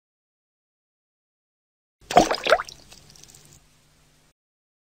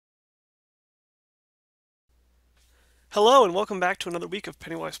Hello and welcome back to another week of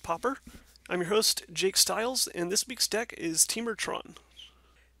Pennywise Pauper. I'm your host, Jake Stiles, and this week's deck is Temur Tron.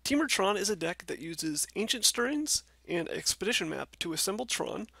 Temur Tron is a deck that uses Ancient Stirrings and Expedition Map to assemble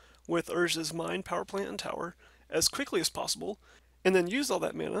Tron with Urza's Mine, Power Plant, and Tower as quickly as possible, and then use all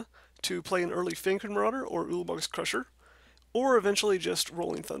that mana to play an early Fangren Marauder or Ulamog's Crusher, or eventually just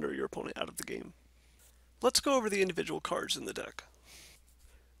Rolling Thunder your opponent out of the game. Let's go over the individual cards in the deck.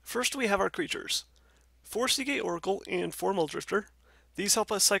 First we have our creatures. 4 Seagate Oracle and 4 Muldrifter. These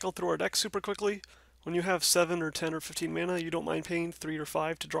help us cycle through our deck super quickly. When you have 7 or 10 or 15 mana, you don't mind paying 3 or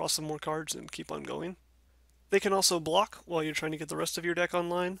 5 to draw some more cards and keep on going. They can also block while you're trying to get the rest of your deck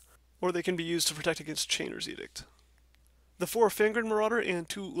online, or they can be used to protect against Chainer's Edict. The 4 Fangren Marauder and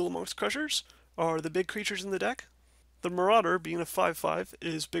 2 Ulamog's Crushers are the big creatures in the deck. The Marauder, being a 5/5,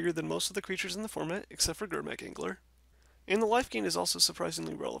 is bigger than most of the creatures in the format, except for Gurmag Angler. And the life gain is also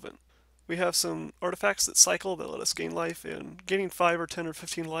surprisingly relevant. We have some artifacts that cycle that let us gain life, and gaining 5 or 10 or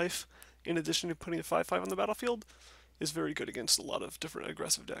 15 life, in addition to putting a 5/5 on the battlefield, is very good against a lot of different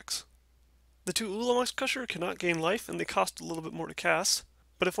aggressive decks. The 2 Ulamog's Crusher cannot gain life, and they cost a little bit more to cast,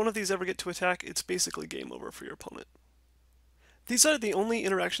 but if one of these ever get to attack, it's basically game over for your opponent. These are the only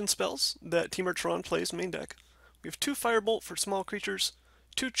interaction spells that Temur Tron plays main deck. We have 2 Firebolt for small creatures,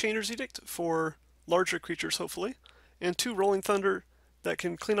 2 Chainer's Edict for larger creatures hopefully, and 2 Rolling Thunder that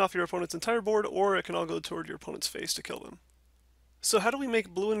can clean off your opponent's entire board, or it can all go toward your opponent's face to kill them. So how do we make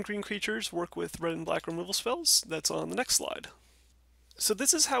blue and green creatures work with red and black removal spells? That's on the next slide. So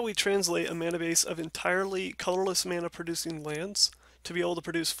this is how we translate a mana base of entirely colorless mana producing lands to be able to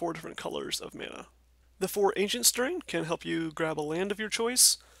produce 4 different colors of mana. The 4 Ancient Stirring can help you grab a land of your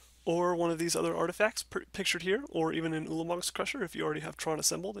choice, or one of these other artifacts pictured here, or even an Ulamog's Crusher if you already have Tron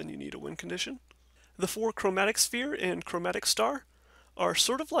assembled and you need a win condition. The 4 Chromatic Sphere and Chromatic Star are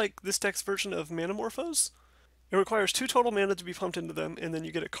sort of like this deck's version of Manamorphose. It requires 2 total mana to be pumped into them, and then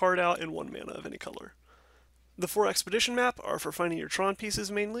you get a card out and 1 mana of any color. The 4 Expedition Map are for finding your Tron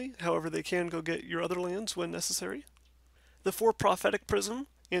pieces mainly, however they can go get your other lands when necessary. The 4 Prophetic Prism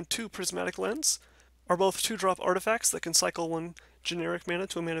and 2 Prismatic Lens are both 2-drop artifacts that can cycle 1 generic mana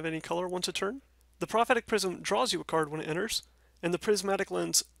to a mana of any color once a turn. The Prophetic Prism draws you a card when it enters, and the Prismatic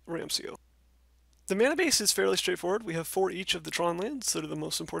Lens ramps you. The mana base is fairly straightforward. We have 4 each of the Tron lands that are the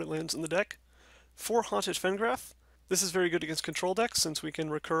most important lands in the deck. 4 Haunted Fengraf. This is very good against control decks since we can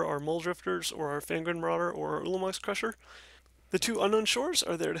recur our Muldrifters or our Fangren Marauder or our Ulamog's Crusher. The 2 Unknown Shores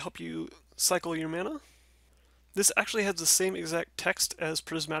are there to help you cycle your mana. This actually has the same exact text as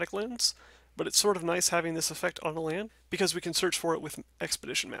Prismatic Lens, but it's sort of nice having this effect on a land because we can search for it with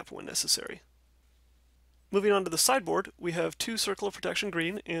Expedition Map when necessary. Moving on to the sideboard, we have 2 Circle of Protection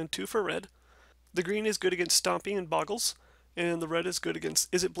green and 2 for red. The green is good against Stomping and Boggles, and the red is good against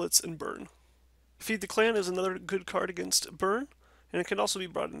Izzet Blitz and Burn. Feed the Clan is another good card against Burn, and it can also be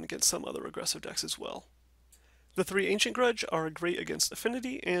brought in against some other aggressive decks as well. The 3 Ancient Grudge are great against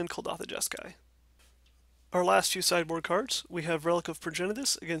Affinity and Kuldotha Jeskai. Our last 2 sideboard cards, we have Relic of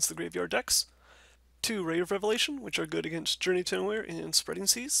Progenitus against the Graveyard decks, 2 Ray of Revelation, which are good against Journey to Nowhere and Spreading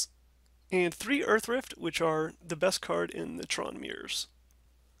Seas, and 3 Earth Rift, which are the best card in the Tron mirrors.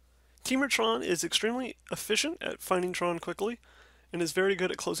 Temur Tron is extremely efficient at finding Tron quickly, and is very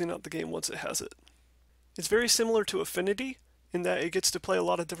good at closing out the game once it has it. It's very similar to Affinity, in that it gets to play a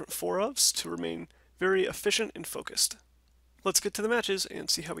lot of different 4-ofs to remain very efficient and focused. Let's get to the matches and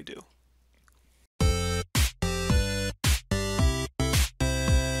see how we do.